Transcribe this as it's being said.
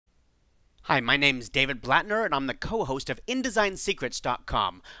Hi, my name is David Blatner, and I'm the co-host of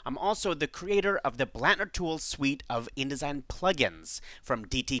InDesignSecrets.com. I'm also the creator of the Blatner Tools suite of InDesign plugins from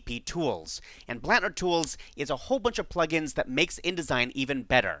DTP Tools. And Blatner Tools is a whole bunch of plugins that makes InDesign even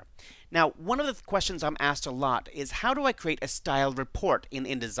better. Now, one of the questions I'm asked a lot is how do I create a style report in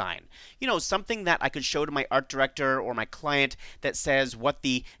InDesign? You know, something that I could show to my art director or my client that says what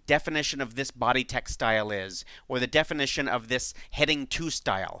the definition of this body text style is, or the definition of this heading 2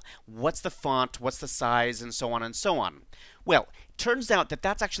 style. What's the font, what's the size, and so on and so on. Well, turns out that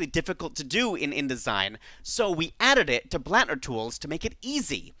that's actually difficult to do in InDesign, so we added it to Blatner Tools to make it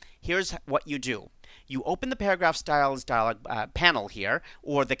easy. Here's what you do. You open the Paragraph Styles dialog panel here,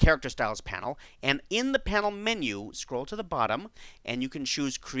 or the Character Styles panel, and in the panel menu, scroll to the bottom, and you can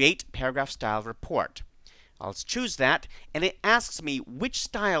choose Create Paragraph Style Report. I'll choose that, and it asks me which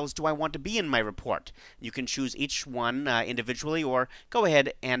styles do I want to be in my report. You can choose each one individually, or go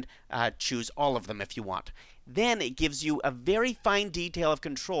ahead and choose all of them if you want. Then it gives you a very fine detail of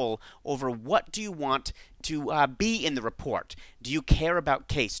control over what do you want to be in the report. Do you care about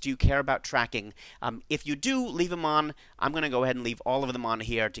case? Do you care about tracking? If you do, leave them on. I'm going to go ahead and leave all of them on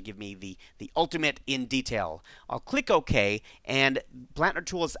here to give me the ultimate in detail. I'll click OK, and Blatner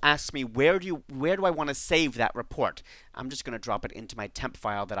Tools asks me where do I want to save that report. I'm just going to drop it into my temp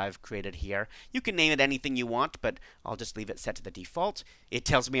file that I've created here. You can name it anything you want, but I'll just leave it set to the default. It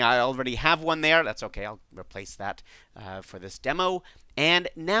tells me I already have one there. That's okay. I'll replace that for this demo. And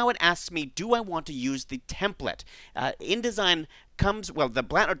now it asks me, do I want to use the template? InDesign comes, well, the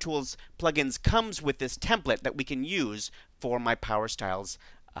Blatner Tools plugins comes with this template that we can use for my Power Styles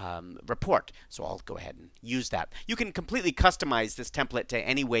report. So I'll go ahead and use that. You can completely customize this template to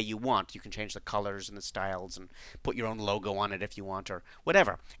any way you want. You can change the colors and the styles and put your own logo on it if you want, or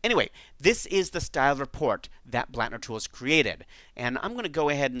whatever. Anyway, this is the style report that Blatner Tools created. And I'm going to go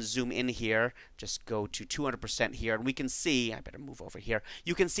ahead and zoom in here. Just go to 200% here, and we can see, I better move over here.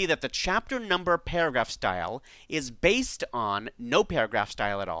 You can see that the chapter number paragraph style is based on no paragraph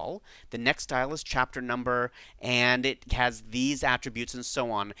style at all. The next style is chapter number, and it has these attributes and so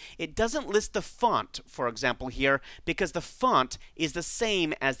on. It doesn't list the font, for example, here, because the font is the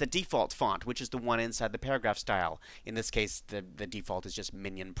same as the default font, which is the one inside the paragraph style. In this case, the default is just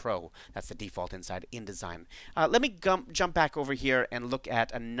Minion Pro. That's the default inside InDesign. Let me jump back over here and look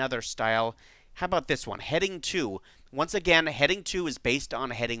at another style. How about this one, heading 2? Once again, heading 2 is based on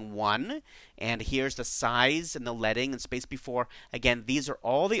heading 1, and here's the size and the leading and space before. Again, these are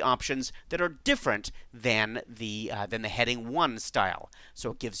all the options that are different than the heading 1 style.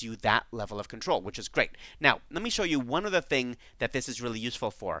 So it gives you that level of control, which is great. Now, let me show you one other thing that this is really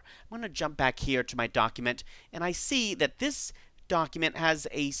useful for. I'm going to jump back here to my document, and I see that this document has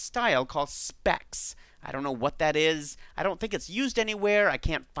a style called specs. I don't know what that is. I don't think it's used anywhere. I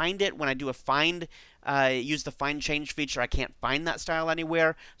can't find it. When I do a find, use the find change feature, I can't find that style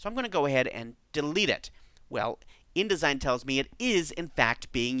anywhere. So I'm going to go ahead and delete it. Well, InDesign tells me it is, in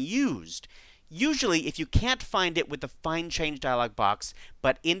fact, being used. Usually, if you can't find it with the Find Change dialog box,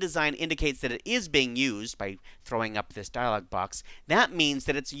 but InDesign indicates that it is being used by throwing up this dialog box, that means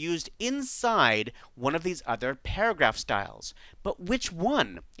that it's used inside one of these other paragraph styles. But which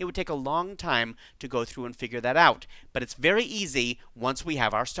one? It would take a long time to go through and figure that out. But it's very easy once we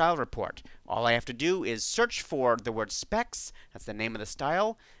have our style report. All I have to do is search for the word specs. That's the name of the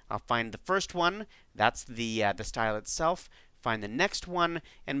style. I'll find the first one. That's the style itself. Find the next one,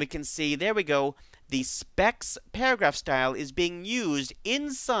 and we can see, there we go, the specs paragraph style is being used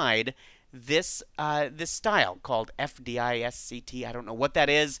inside this this style called FDISCT. I don't know what that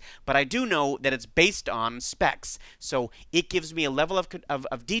is, but I do know that it's based on specs. So it gives me a level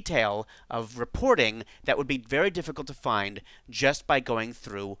of detail of reporting that would be very difficult to find just by going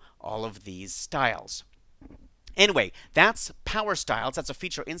through all of these styles. Anyway, that's Power Styles. That's a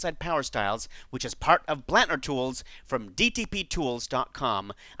feature inside Power Styles, which is part of Blatner Tools from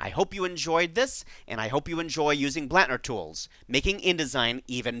dtptools.com. I hope you enjoyed this, and I hope you enjoy using Blatner Tools, making InDesign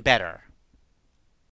even better.